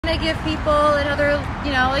to give people another,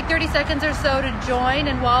 like 30 seconds or so to join.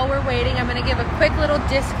 And while we're waiting, I'm going to give a quick little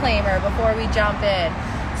disclaimer before we jump in.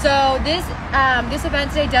 So this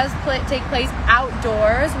event today does take place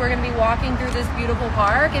outdoors. We're going to be walking through this beautiful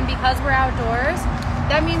park, and because we're outdoors,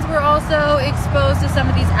 that means we're also exposed to some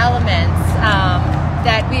of these elements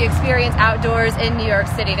that we experience outdoors in New York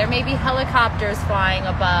City. There may be helicopters flying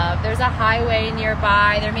above. There's a highway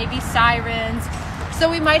nearby. There may be sirens. So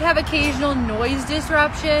we might have occasional noise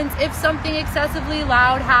disruptions. If something excessively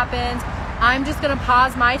loud happens, I'm just going to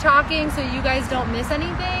pause my talking so you guys don't miss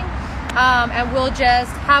anything. And we'll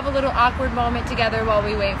just have a little awkward moment together while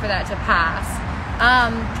we wait for that to pass.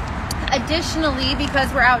 Additionally,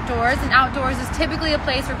 because we're outdoors, and outdoors is typically a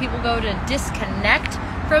place where people go to disconnect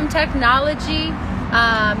from technology.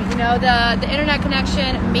 The internet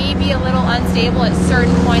connection may be a little unstable at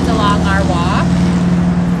certain points along our walk.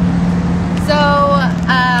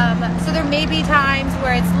 So there may be times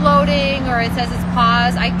where it's loading or it says it's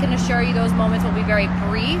paused. I can assure you those moments will be very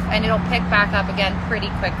brief, and it'll pick back up again pretty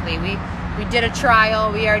quickly. We did a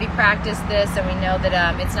trial. We already practiced this, and we know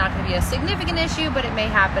that it's not going to be a significant issue, but it may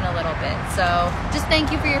happen a little bit. So just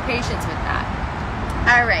thank you for your patience with that.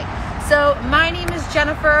 All right. So my name is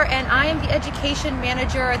Jennifer, and I am the education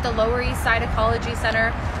manager at the Lower East Side Ecology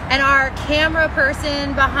Center. And our camera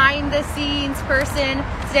person, behind the scenes person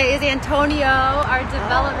today is Antonio, our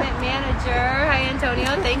development manager. Hi,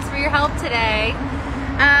 Antonio. Thanks for your help today.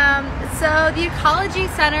 So the Ecology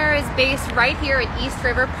Center is based right here at East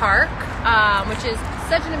River Park, which is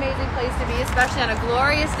such an amazing place to be, especially on a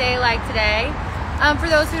glorious day like today. For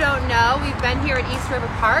those who don't know, we've been here at East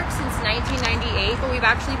River Park since 1998, but we've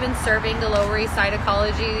actually been serving the Lower East Side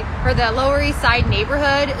the Lower East Side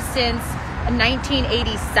neighborhood since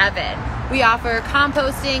 1987. We offer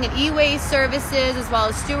composting and e-waste services, as well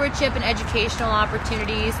as stewardship and educational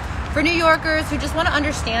opportunities for New Yorkers who just want to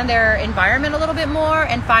understand their environment a little bit more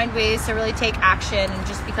and find ways to really take action and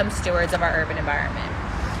just become stewards of our urban environment.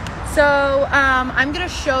 So I'm going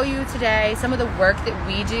to show you today some of the work that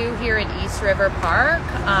we do here at East River Park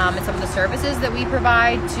and some of the services that we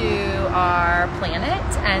provide to our planet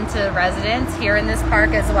and to residents here in this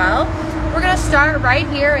park as well. We're going to start right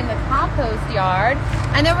here in the compost yard,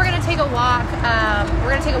 and then we're going to take a walk.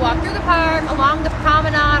 We're going to take a walk through the park, along the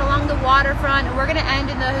promenade, along the waterfront, and we're going to end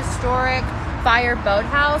in the historic Fire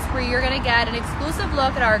Boathouse, where you're going to get an exclusive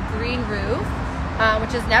look at our green roof,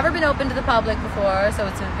 which has never been open to the public before, so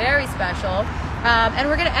it's very special. And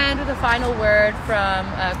we're going to end with a final word from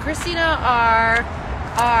Christina,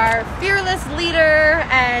 our fearless leader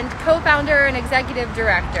and co-founder and executive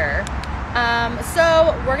director.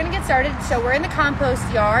 So we're going to get started. So we're in the compost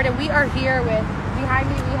yard, and we are here behind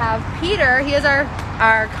me we have Peter. He is our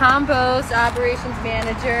compost operations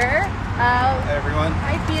manager. Hi, everyone.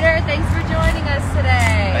 Hi, Peter. Thanks for joining us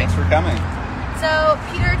today. Thanks for coming. So,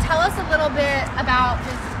 Peter, tell us a little bit about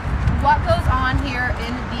just what goes on here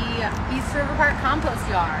in the East River Park compost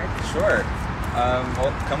yard. Sure.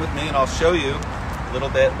 Well, come with me and I'll show you a little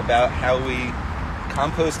bit about how we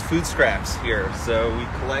compost food scraps here. So we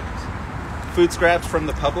collect food scraps from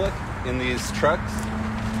the public in these trucks.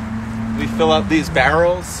 We fill up these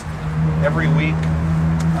barrels every week,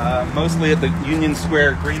 mostly at the Union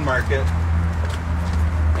Square Green Market.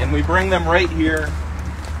 And we bring them right here,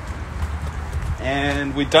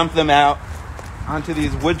 and we dump them out onto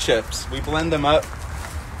these wood chips. We blend them up.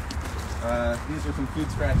 These are some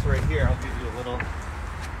food scraps right here. I'll give you a little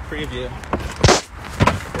preview.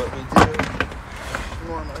 What we do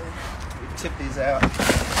normally, we tip these out.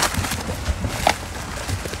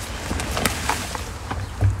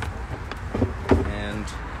 And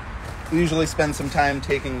we usually spend some time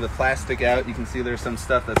taking the plastic out. You can see there's some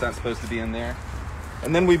stuff that's not supposed to be in there.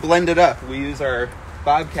 And then we blend it up. We use our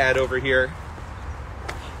Bobcat over here,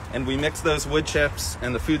 and we mix those wood chips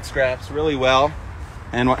and the food scraps really well.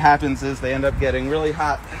 And what happens is they end up getting really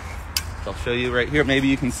hot. I'll show you right here. Maybe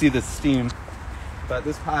you can see the steam. But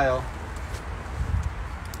this pile,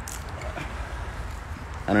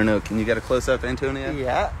 I don't know, can you get a close-up, Antonia?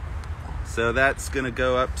 Yeah. So that's going to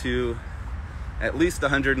go up to at least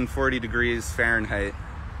 140 degrees Fahrenheit,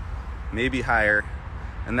 maybe higher.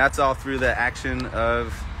 And that's all through the action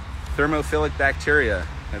of thermophilic bacteria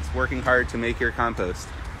that's working hard to make your compost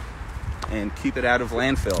and keep it out of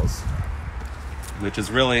landfills, which is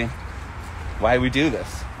really why we do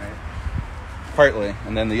this, right? Partly.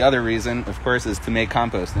 And then the other reason, of course, is to make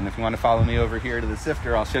compost. And if you want to follow me over here to the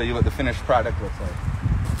sifter, I'll show you what the finished product looks like.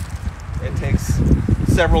 It takes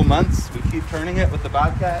several months. We keep turning it with the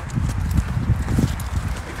Bobcat.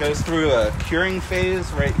 It goes through a curing phase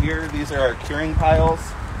right here. These are our curing piles.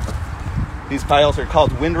 These piles are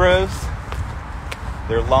called windrows.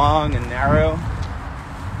 They're long and narrow,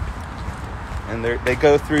 and they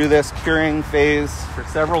go through this curing phase for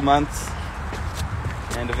several months,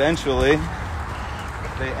 and eventually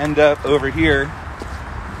they end up over here,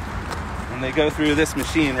 and they go through this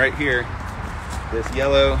machine right here, this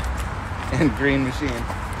yellow and green machine.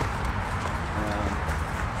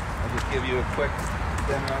 I'll just give you a quick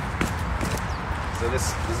demo. So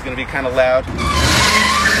this is going to be kind of loud.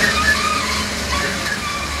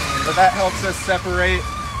 But that helps us separate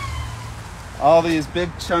all these big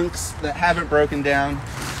chunks that haven't broken down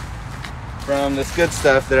from this good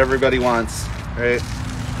stuff that everybody wants, right?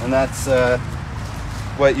 And that's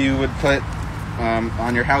what you would put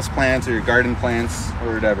on your house plants or your garden plants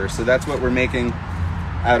or whatever. So that's what we're making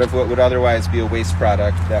out of what would otherwise be a waste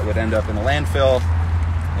product that would end up in a landfill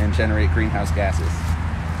and generate greenhouse gases.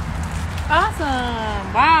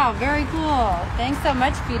 Awesome. Wow, very cool. Thanks so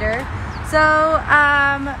much, Peter. So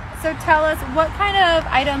tell us, what kind of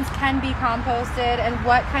items can be composted and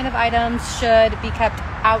what kind of items should be kept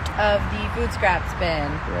out of the food scraps bin?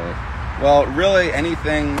 Right. Well, really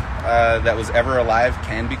anything that was ever alive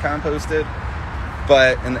can be composted,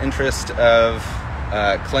 but in the interest of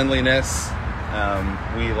cleanliness,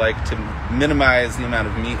 we like to minimize the amount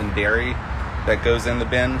of meat and dairy that goes in the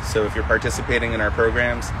bin. So if you're participating in our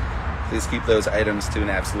programs, please keep those items to an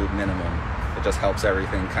absolute minimum. It just helps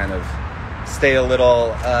everything kind of stay a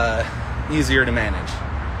little easier to manage.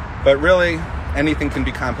 But really, anything can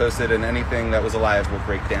be composted, and anything that was alive will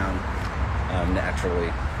break down naturally,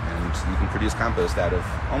 and you can produce compost out of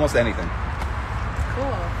almost anything.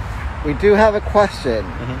 Cool. We do have a question.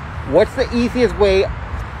 Mm-hmm. What's the easiest way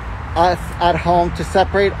us at home to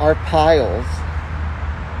separate our piles?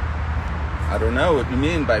 I don't know what you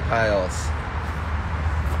mean by piles,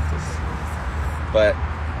 but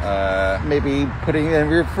maybe putting it in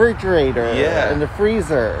the refrigerator, yeah, in the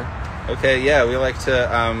freezer. Okay, yeah, we like to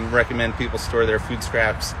recommend people store their food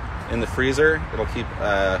scraps in the freezer. It'll keep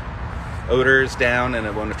odors down, and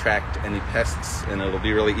it won't attract any pests, and it'll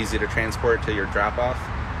be really easy to transport to your drop-off.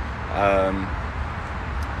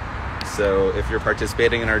 So if you're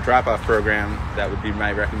participating in our drop-off program, that would be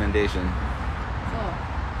my recommendation. Cool.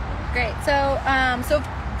 Great. So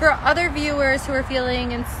for other viewers who are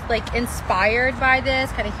feeling inspired by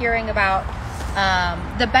this, kind of hearing about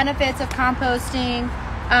the benefits of composting,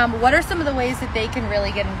 what are some of the ways that they can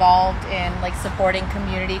really get involved in supporting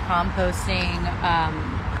community composting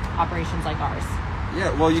operations like ours?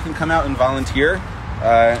 Yeah, well, you can come out and volunteer,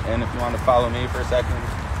 and if you want to follow me for a second,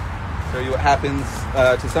 show you what happens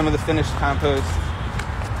to some of the finished compost.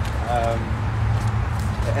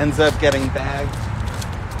 It ends up getting bagged.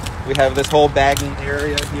 We have this whole bagging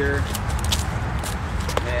area here,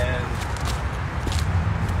 and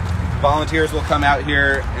volunteers will come out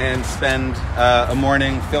here and spend a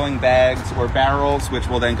morning filling bags or barrels, which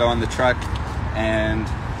will then go on the truck and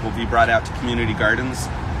will be brought out to community gardens.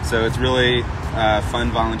 So it's really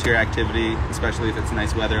fun volunteer activity, especially if it's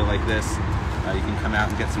nice weather like this. You can come out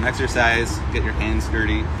and get some exercise, get your hands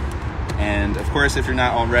dirty, and of course, if you're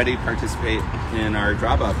not already, participate in our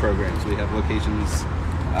drop-off programs. We have locations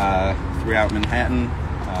throughout Manhattan,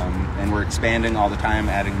 and we're expanding all the time,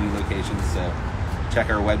 adding new locations. So check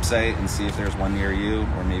our website and see if there's one near you,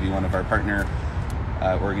 or maybe one of our partner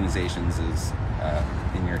organizations is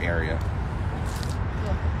in your area.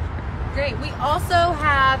 Great. We also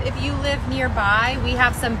have, if you live nearby, we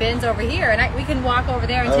have some bins over here, and we can walk over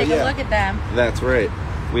there and take a look at them. That's right.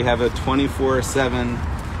 We have a 24/7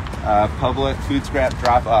 public food scrap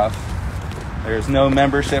drop-off. There's no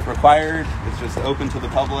membership required. It's just open to the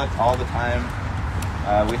public all the time.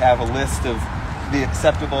 We have a list of the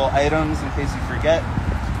acceptable items in case you forget.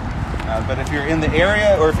 But if you're in the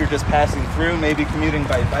area, or if you're just passing through, maybe commuting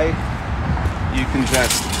by bike, you can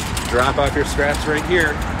just drop off your scraps right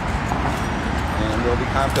here, and they'll be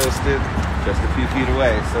composted just a few feet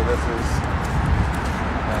away. So this is,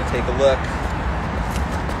 take a look.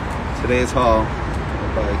 Today's haul.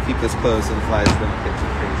 We'll probably keep this closed so the flies don't get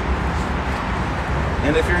too crazy.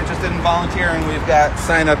 And if you're interested in volunteering, we've got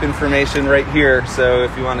sign-up information right here. So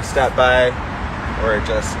if you want to stop by or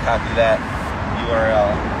just copy that URL.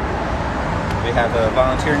 We have a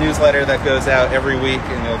volunteer newsletter that goes out every week,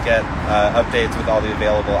 and you'll get updates with all the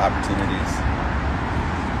available opportunities.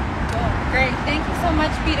 Great. Thank you so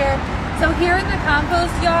much, Peter. So here in the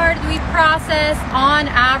compost yard, we process on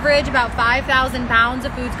average about 5,000 pounds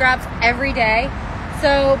of food scraps every day.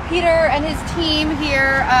 So Peter and his team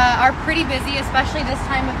here are pretty busy, especially this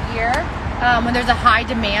time of year when there's a high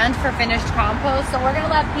demand for finished compost. So we're going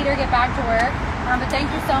to let Peter get back to work. But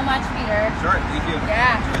thank you so much, Peter. Sure. Thank you.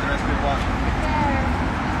 Yeah. Enjoy the rest of your walk.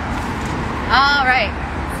 All right.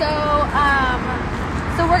 So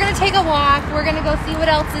take a walk. We're gonna go see what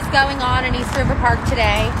else is going on in East River Park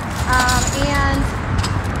today. And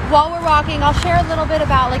while we're walking, I'll share a little bit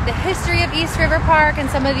about like the history of East River Park and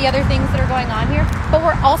some of the other things that are going on here. But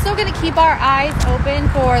we're also gonna keep our eyes open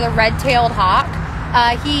for the red-tailed hawk.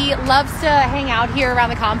 He loves to hang out here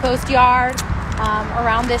around the compost yard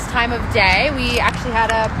around this time of day. We actually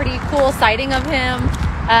had a pretty cool sighting of him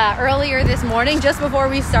earlier this morning, just before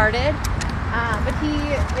we started. But he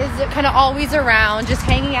is kind of always around, just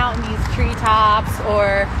hanging out in these treetops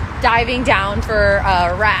or diving down for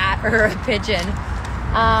a rat or a pigeon.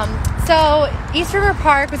 So East River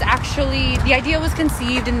Park was actually, the idea was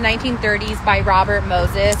conceived in the 1930s by Robert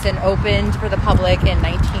Moses and opened for the public in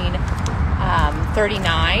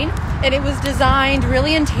 1939. And it was designed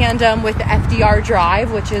really in tandem with the FDR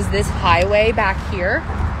Drive, which is this highway back here.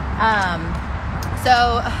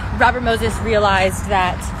 So Robert Moses realized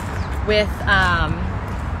that with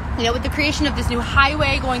the creation of this new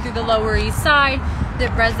highway going through the Lower East Side,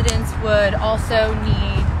 that residents would also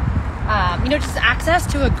need, just access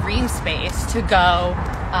to a green space to go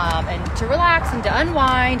and to relax and to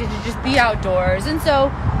unwind and to just be outdoors. And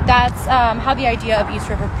so that's how the idea of East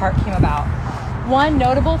River Park came about. One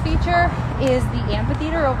notable feature is the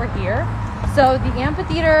amphitheater over here. So the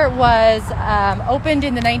amphitheater was opened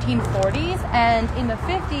in the 1940s, and in the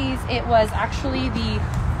 50s, it was actually the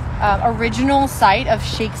original site of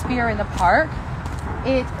Shakespeare in the Park.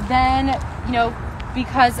 It then,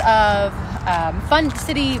 because of fun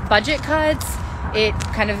city budget cuts, it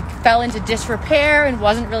kind of fell into disrepair and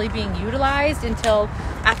wasn't really being utilized until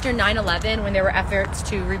after 9/11, when there were efforts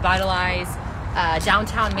to revitalize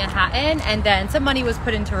downtown Manhattan, and then some money was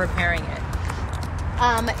put into repairing it.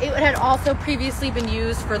 It had also previously been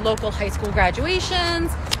used for local high school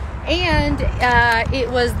graduations, and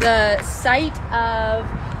it was the site of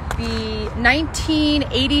the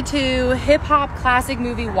 1982 hip-hop classic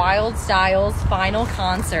movie Wild Styles' final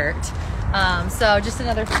concert. So just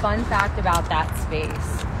another fun fact about that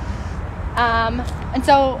space. And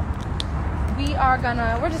so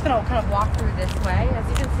we're just gonna kind of walk through this way. As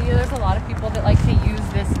you can see, there's a lot of people that like to use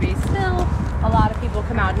this space still. A lot of people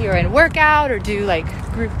come out here and work out or do like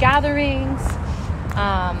group gatherings.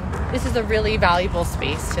 This is a really valuable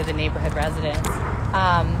space to the neighborhood residents.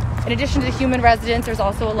 In addition to the human residents, there's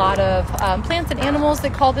also a lot of plants and animals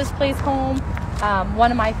that call this place home.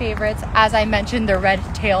 One of my favorites, as I mentioned, the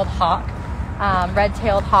red-tailed hawk.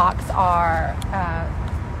 Red-tailed hawks are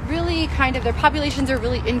really their populations are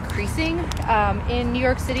really increasing in New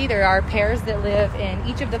York City. There are pairs that live in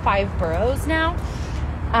each of the 5 boroughs now.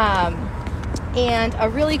 And a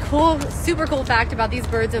really cool, super cool fact about these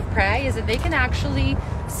birds of prey is that they can actually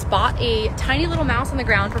spot a tiny little mouse on the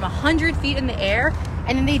ground from 100 feet in the air,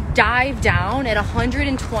 and then they dive down at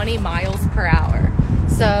 120 miles per hour.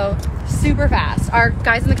 So super fast. Our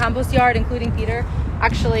guys in the compost yard, including Peter,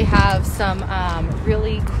 actually have some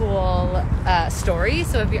really cool stories.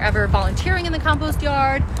 So if you're ever volunteering in the compost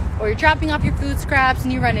yard, or you're dropping off your food scraps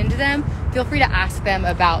and you run into them, feel free to ask them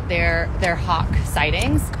about their hawk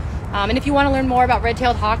sightings. And if you want to learn more about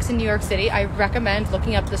red-tailed hawks in New York City, I recommend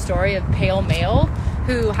looking up the story of Pale Male,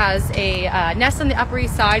 who has a nest on the Upper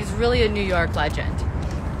East Side. He's really a New York legend.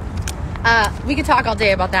 We could talk all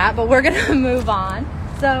day about that, but we're going to move on.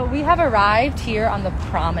 So we have arrived here on the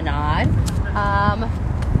promenade.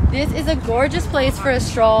 This is a gorgeous place for a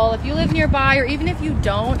stroll. If you live nearby, or even if you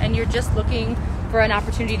don't, and you're just looking for an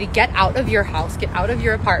opportunity to get out of your house, get out of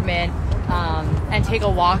your apartment, and take a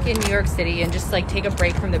walk in New York City and just take a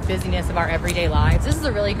break from the busyness of our everyday lives, this is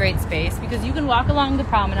a really great space because you can walk along the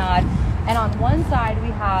promenade, and on one side we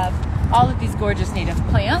have all of these gorgeous native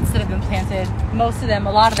plants that have been planted,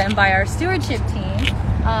 a lot of them by our stewardship team.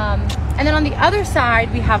 And then on the other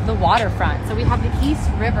side we have the waterfront. So we have the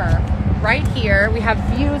East River right here. We have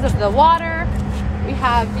views of the water, we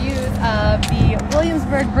have views of the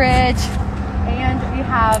Williamsburg Bridge, and we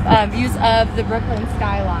have views of the Brooklyn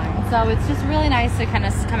skyline. So it's just really nice to kind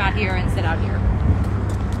of come out here and sit out here.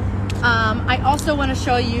 I also want to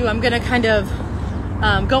show you, I'm going to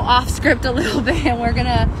go off script a little bit, and we're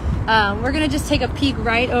gonna just take a peek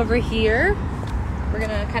right over here. We're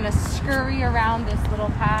gonna kind of scurry around this little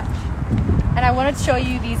patch, and I wanted to show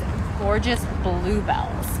you these gorgeous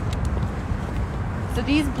bluebells. So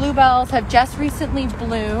these bluebells have just recently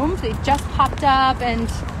bloomed. They've just popped up and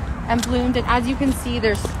bloomed, and as you can see,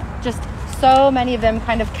 there's just so many of them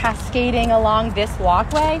kind of cascading along this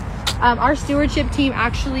walkway. Our stewardship team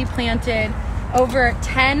actually planted over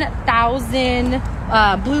 10,000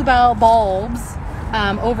 bluebell bulbs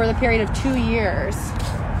over the period of 2 years.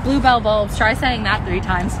 Bluebell bulbs, try saying that 3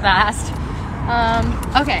 times fast.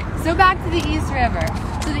 Okay, so back to the East River.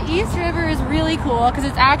 So So the East River is really cool because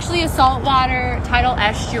it's actually a saltwater tidal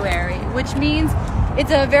estuary, which means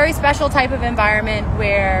it's a very special type of environment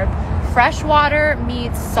where fresh water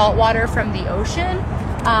meets salt water from the ocean.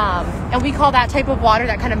 And we call that type of water,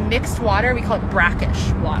 that kind of mixed water, we call it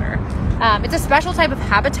brackish water. It's a special type of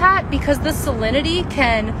habitat because the salinity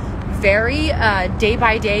can vary day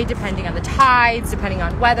by day depending on the tides, depending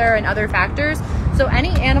on weather and other factors. So any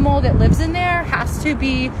animal that lives in there has to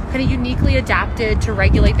be kind of uniquely adapted to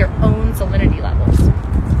regulate their own salinity levels.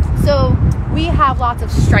 So we have lots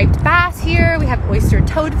of striped bass here, we have oyster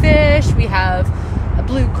toadfish, we have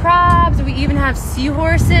blue crabs, we even have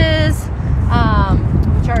seahorses,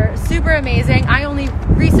 which are super amazing. I only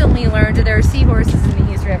recently learned that there are seahorses in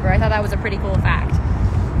the East River. I thought that was a pretty cool fact.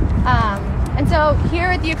 And so here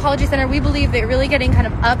at the Ecology Center, we believe that really getting kind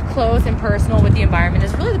of up close and personal with the environment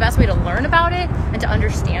is really the best way to learn about it and to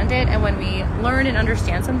understand it. And when we learn and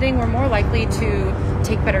understand something, we're more likely to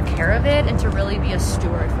take better care of it and to really be a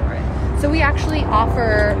steward for it. So we actually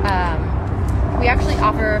offer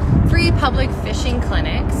free public fishing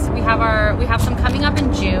clinics. We have some coming up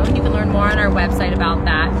in June. You can learn more on our website about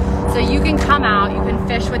that. So you can come out, you can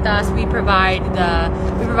fish with us. We provide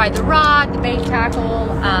the rod, the bait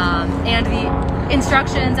tackle, and the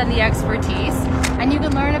instructions and the expertise. And you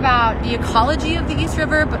can learn about the ecology of the East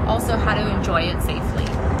River, but also how to enjoy it safely.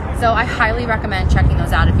 So I highly recommend checking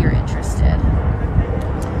those out if you're interested.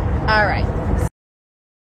 All right.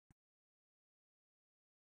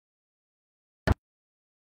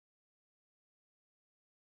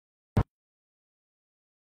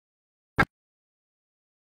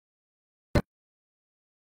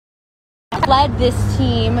 Led this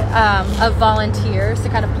team of volunteers to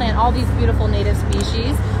kind of plant all these beautiful native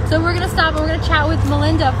species. So we're gonna stop and we're gonna chat with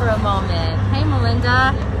Melinda for a moment. Hey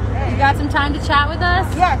Melinda, you got some time to chat with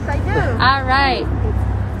us? Yes, I do. All right.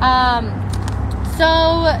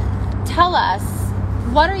 So tell us,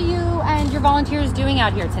 what are you and your volunteers doing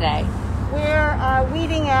out here today? We're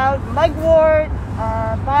weeding out mugwort,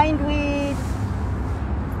 bindweed,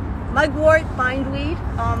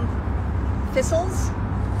 thistles,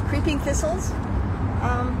 creeping thistles,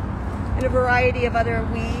 and a variety of other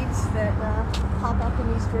weeds that pop up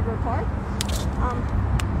in East River Park.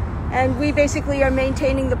 And we basically are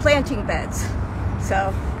maintaining the planting beds.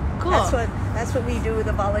 So Cool. that's what we do with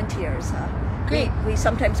the volunteers. Great. We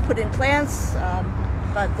sometimes put in plants,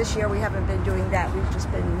 but this year we haven't been doing that. We've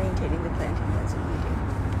just been maintaining the planting beds and weeding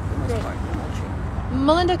for the most Great. part, the mulching.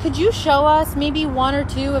 Melinda, could you show us maybe one or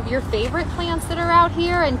two of your favorite plants that are out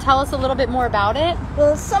here and tell us a little bit more about it?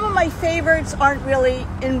 Well, some of my favorites aren't really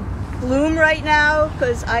in bloom right now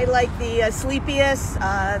because I like the sleepiest,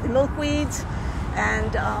 the milkweeds,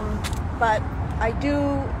 and but I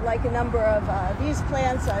do like a number of these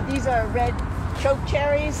plants. These are red choke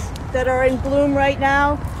cherries that are in bloom right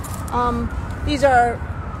now. These are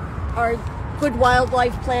good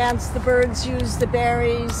wildlife plants. The birds use the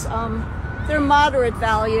berries. They're moderate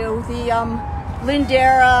value. The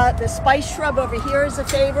lindera, the spice shrub over here is a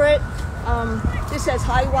favorite. This has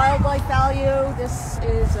high wildlife value. This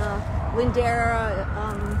is lindera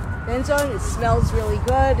benzoin. It smells really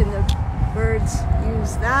good and the birds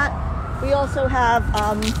use that. We also have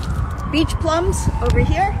beach plums over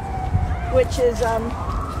here, which is the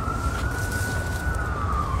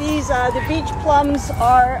beach plums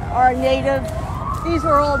are native. These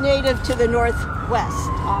are all native to the northwest,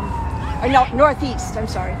 or no, northeast, I'm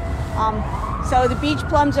sorry. So the beach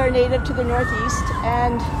plums are native to the northeast,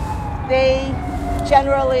 and they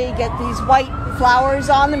generally get these white flowers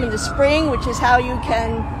on them in the spring, which is how you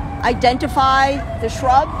can identify the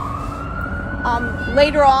shrub.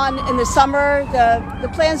 Later on in the summer, the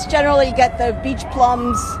plants generally get the beach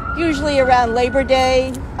plums usually around Labor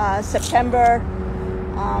Day, September,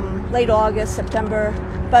 late August, September.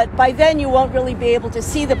 But by then you won't really be able to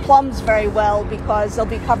see the plums very well because they'll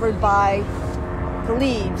be covered by the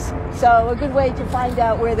leaves. So a good way to find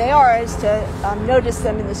out where they are is to notice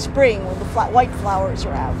them in the spring when the white flowers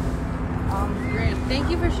are out. Great. Thank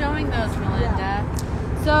you for showing those, Melinda. Yeah.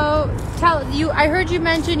 So I heard you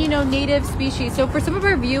mention, native species. So for some of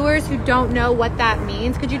our viewers who don't know what that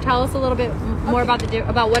means, could you tell us a little bit more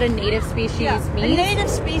about what a native species means? A native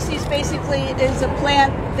species basically is a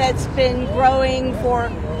plant that's been growing for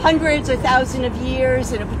hundreds or thousands of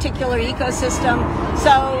years in a particular ecosystem.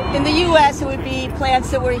 So in the U.S., it would be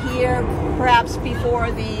plants that were here perhaps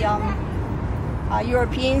before the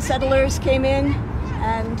European settlers came in,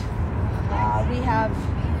 and we have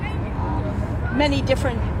many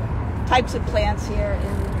different types of plants here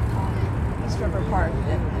in East River Park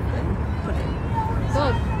that we've been put in.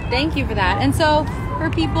 Cool. Thank you for that. And so for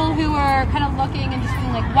people who are kind of looking and just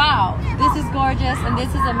feeling like, wow, this is gorgeous and this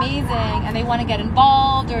is amazing, and they want to get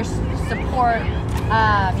involved or support,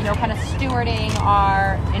 kind of stewarding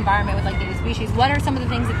our environment with like native species? What are some of the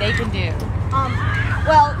things that they can do?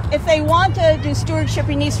 Well, if they want to do stewardship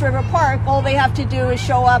in East River Park, all they have to do is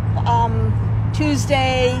show up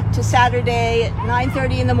Tuesday to Saturday at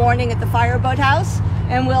 9:30 in the morning at the Fireboat House,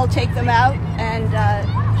 and we'll take them out and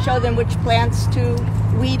show them which plants to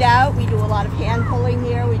weed out. We do a lot of hand pulling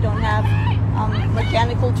here. We don't have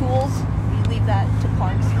mechanical tools. We leave that to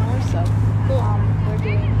parks more, so we're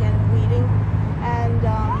doing hand weeding. And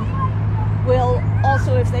we'll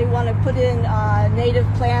also, if they want to put in native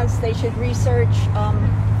plants, they should research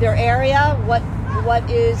their area. What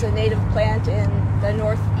is a native plant in the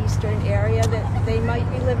northeastern area that they might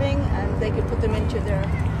be living, and they could put them into their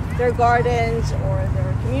gardens or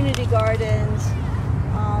their community gardens.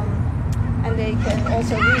 And they can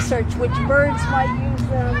also research which birds might use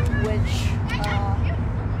them,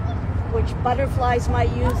 which butterflies might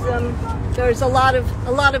use them. There's a lot of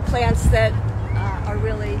plants that are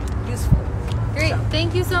really useful. Great. So.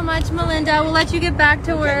 Thank you so much, Melinda. We'll let you get back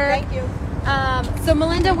to work. Thank you. So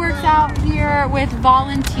Melinda works out here with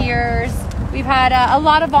volunteers. We've had a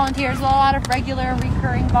lot of volunteers, a lot of regular and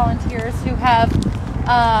recurring volunteers who have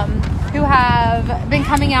been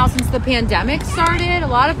coming out since the pandemic started. A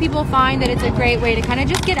lot of people find that it's a great way to kind of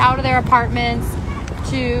just get out of their apartments,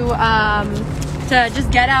 to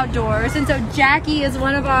just get outdoors. And so Jackie is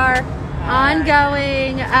one of our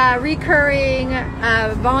ongoing, recurring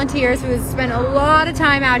volunteers who has spent a lot of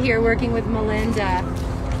time out here working with Melinda.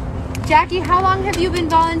 Jackie, how long have you been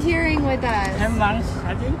volunteering with us? 10 months,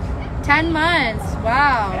 I think. 10 months,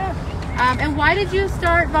 wow. Yeah. And why did you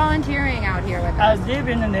start volunteering out here with us? I live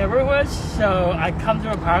in the neighborhood, so I come to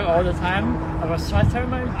the park all the time. I was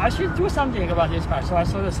telling I should do something about this park. So I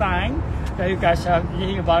saw the sign that you guys are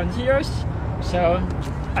needing volunteers. So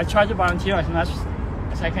I try to volunteer as much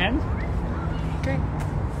as I can. Great.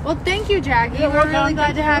 Well, thank you, Jackie. You're We're really welcome.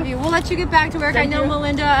 glad to have you. We'll let you get back to work. I know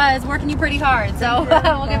Melinda is working you pretty hard, so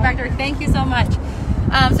we'll get back to work. Thank you so much.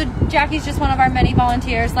 So Jackie's just one of our many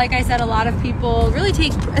volunteers. Like I said, a lot of people really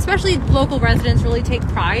especially local residents, really take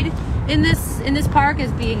pride in this park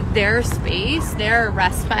as being their space, their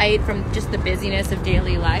respite from just the busyness of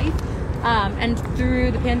daily life. And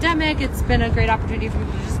through the pandemic, it's been a great opportunity for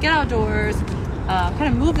people to just get outdoors, kind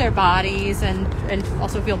of move their bodies, and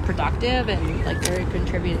also feel productive and like they're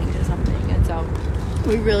contributing to something. And so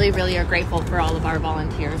we really, really are grateful for all of our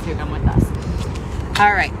volunteers who come with us.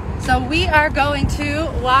 All right. So we are going to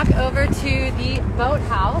walk over to the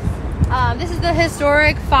boathouse. This is the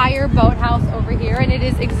historic fire boathouse over here, and it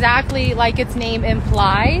is exactly like its name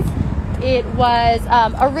implies. It was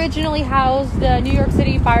originally housed the New York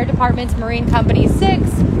City Fire Department's Marine Company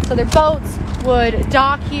 6. So their boats would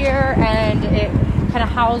dock here, and it kind of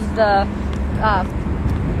housed the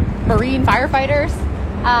Marine firefighters.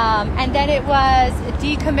 And then it was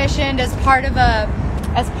decommissioned as part of a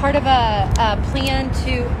plan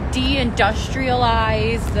to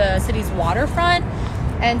de-industrialize the city's waterfront.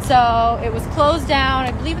 And so it was closed down,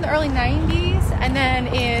 I believe, in the early 90s. And then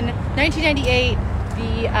in 1998,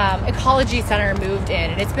 the Ecology Center moved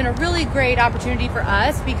in. And it's been a really great opportunity for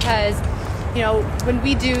us because, when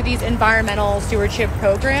we do these environmental stewardship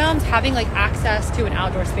programs, having like access to an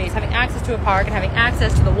outdoor space, having access to a park, and having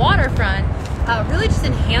access to the waterfront really just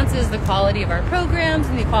enhances the quality of our programs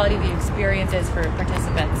and the quality of the experiences for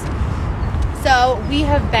participants. So we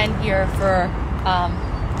have been here for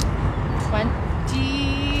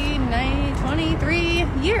 23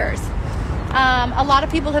 years. A lot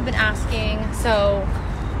of people have been asking, so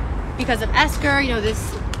because of ESCR,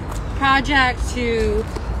 this project to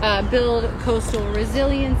build coastal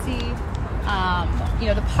resiliency,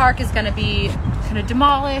 the park is going to be kind of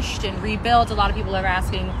demolished and rebuilt. A lot of people are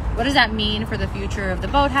asking, what does that mean for the future of the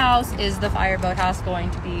boathouse? Is the fire boathouse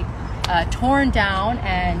going to be torn down?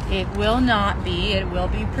 And it will not be. It will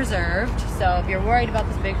be preserved. So if you're worried about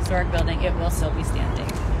this big historic building, it will still be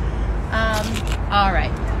standing. All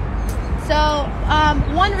right. So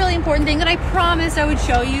one really important thing that I promised I would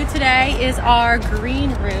show you today is our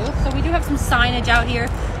green roof. So we do have some signage out here.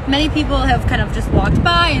 Many people have kind of just walked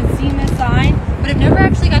by and seen this sign, but have never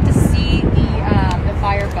actually got to see the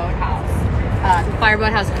fire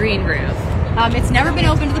boathouse green roof. It's never been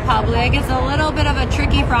open to the public. It's a little bit of a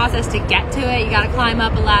tricky process to get to it. You got to climb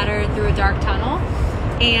up a ladder through a dark tunnel.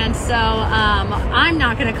 And so I'm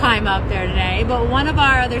not going to climb up there today, but one of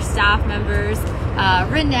our other staff members,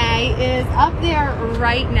 Renee, is up there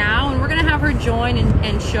right now, and we're going to have her join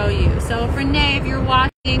and show you. So if Renee, if you're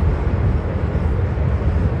watching,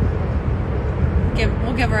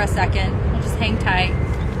 we'll give her a second. We'll just hang tight.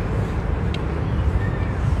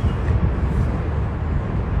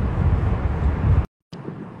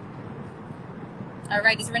 All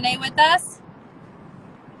right, is Renee with us?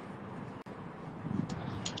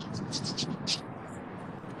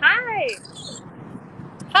 Hi.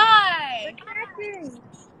 Hi. We're connecting.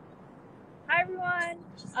 Hi everyone.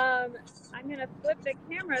 I'm gonna flip the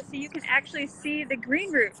camera so you can actually see the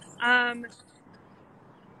green roof.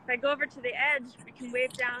 If I go over to the edge, we can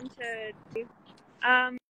wave down to.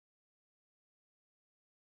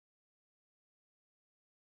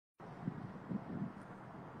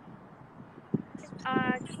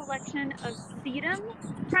 Collection of sedum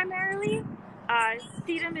primarily.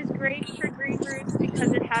 Sedum is great for green roofs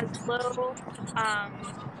because it has low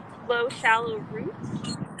shallow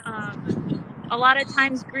roots. A lot of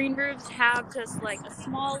times green roofs have just like a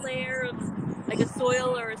small layer of like a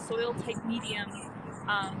soil or a soil type medium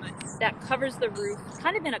that covers the roof,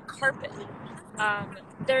 kind of in a carpet.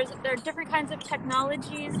 There are different kinds of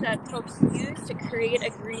technologies that folks use to create a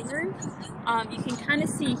green roof. You can kind of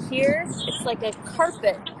see here, it's like a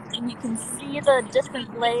carpet, and you can see the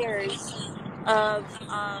different layers of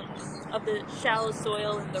the shallow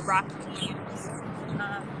soil and the rocky mediums.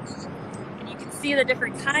 And you can see the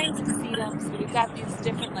different kinds of sedums. So we've got these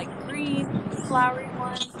different like green, flowery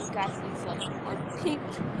ones. We've got these like more pink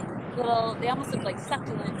little, they almost look like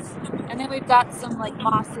succulents. And then we've got some like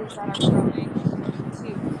mosses that are growing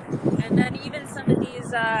too. And then even some of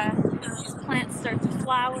these plants start to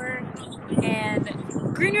flower. And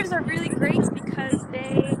green roofs are really great because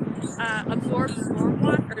they absorb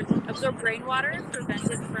rainwater, prevent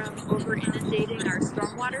it from over inundating our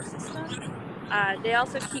stormwater system. They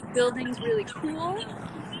also keep buildings really cool.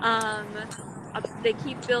 They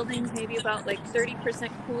keep buildings maybe about like 30%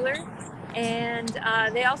 cooler. And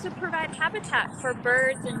they also provide habitat for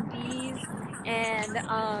birds and bees and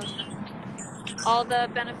all the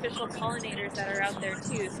beneficial pollinators that are out there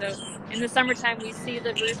too. So in the summertime, we see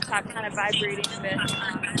the rooftop kind of vibrating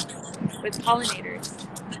with pollinators.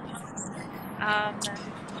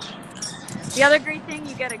 The other great thing,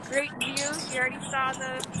 you get a great view. You already saw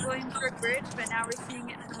the Williamsburg Bridge, but now we're seeing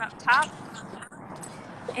it from up top.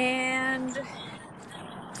 And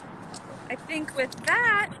I think with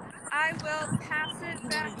that, I will pass it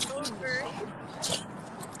back over to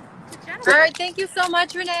Jennifer. All right, thank you so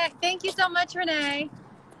much, Renee. Thank you so much, Renee.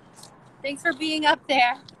 Thanks for being up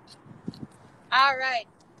there. All right.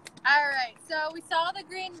 So we saw the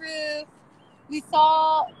green roof. We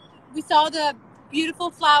saw the beautiful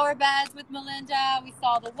flower beds with Melinda. We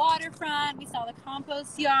saw the waterfront. We saw the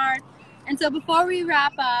compost yard. And so before we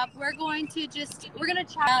wrap up, we're going to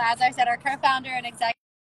chat, as I said, our co-founder and executive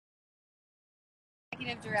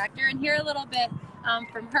director, and hear a little bit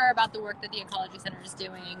from her about the work that the Ecology Center is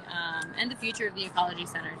doing and the future of the Ecology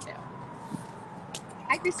Center too.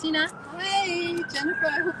 Hi, Christina. Hi, Jennifer.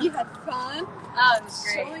 I hope you had fun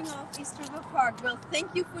showing off East River Park. Well,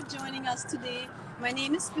 thank you for joining us today. My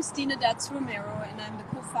name is Christina Datz-Romero, and I'm the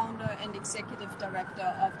co-founder and executive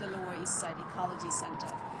director of the Lower East Side Ecology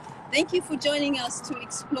Center. Thank you for joining us to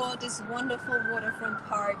explore this wonderful waterfront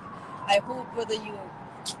park. I hope whether you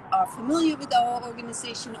are familiar with our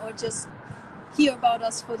organization or just hear about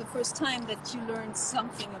us for the first time that you learned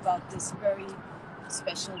something about this very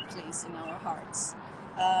special place in our hearts.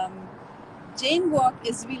 Jane Walk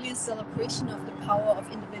is really a celebration of the power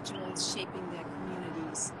of individuals shaping their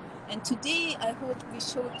communities. And today I hope we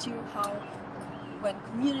showed you how when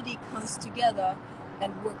community comes together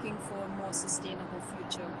and working for a more sustainable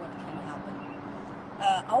future, what can happen.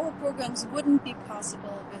 Our programs wouldn't be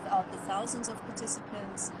possible without the thousands of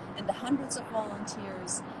participants and the hundreds of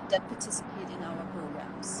volunteers that participate in our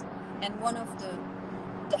programs. And one of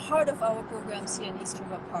the heart of our programs here in East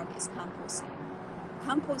River Park is composting.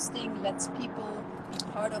 Composting lets people be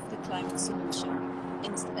part of the climate solution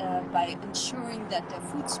by ensuring that their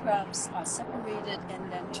food scraps are separated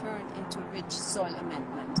and then turned into rich soil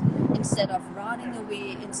amendment instead of rotting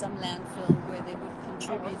away in some landfill where they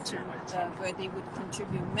would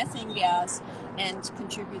contribute methane gas and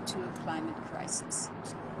contribute to a climate crisis.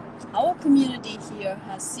 Our community here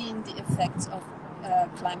has seen the effects of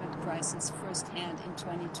climate crisis firsthand in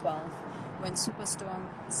 2012 when Superstorm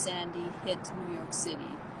Sandy hit New York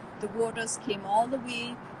City. The waters came all the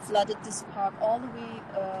way, flooded this park all the way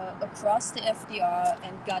across the FDR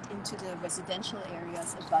and got into the residential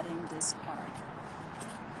areas abutting this park.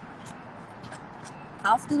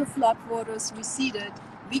 After the flood receded,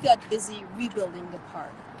 we got busy rebuilding the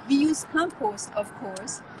park. We used compost, of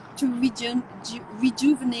course, to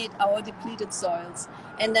rejuvenate our depleted soils.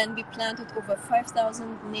 And then we planted over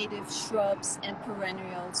 5,000 native shrubs and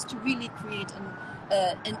perennials to really create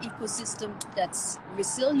an ecosystem that's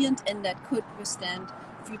resilient and that could withstand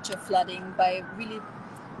future flooding by really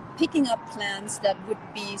picking up plants that would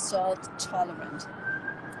be salt tolerant.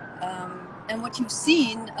 And what you've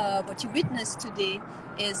seen, what you witnessed today,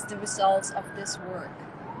 is the results of this work.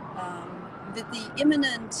 With the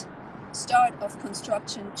imminent start of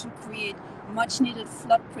construction to create much needed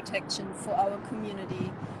flood protection for our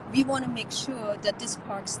community, we want to make sure that this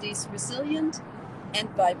park stays resilient and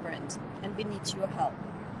vibrant, and we need your help.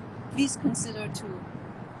 Please consider to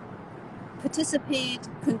participate,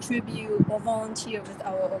 contribute, or volunteer with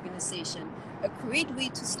our organization. A great way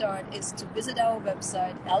to start is to visit our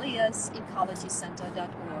website,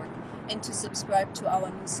 lesecologycenter.org, and to subscribe to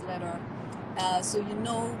our newsletter so you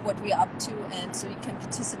know what we're up to and so you can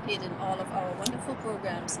participate in all of our wonderful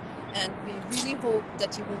programs. And we really hope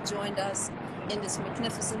that you will join us in this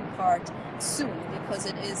magnificent park soon, because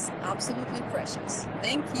it is absolutely precious.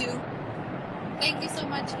 Thank you. Thank you so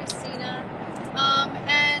much, Christina.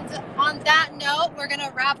 And on that note, we're going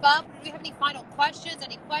to wrap up. Do we have any final questions?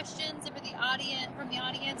 Any questions from the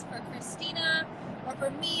audience for Christina or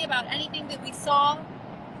for me about anything that we saw?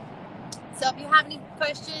 So if you have any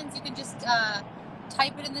questions, you can just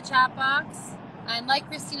type it in the chat box. And like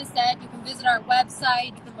Christina said, you can visit our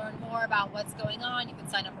website. You can learn more about what's going on. You can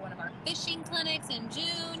sign up for one of our fishing clinics in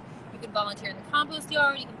June. You can volunteer in the compost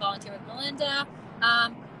yard. You can volunteer with Melinda.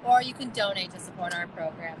 Or you can donate to support our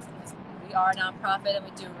programs, because we are a nonprofit and we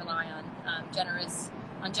do rely on generous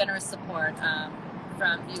support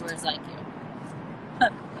from viewers like you,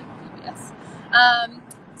 like PBS.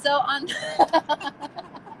 So on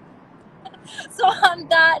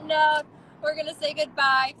that note, we're gonna say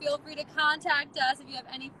goodbye. Feel free to contact us if you have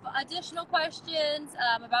any additional questions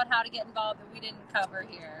about how to get involved that we didn't cover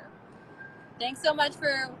here. Thanks so much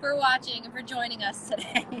for watching and for joining us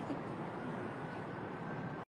today.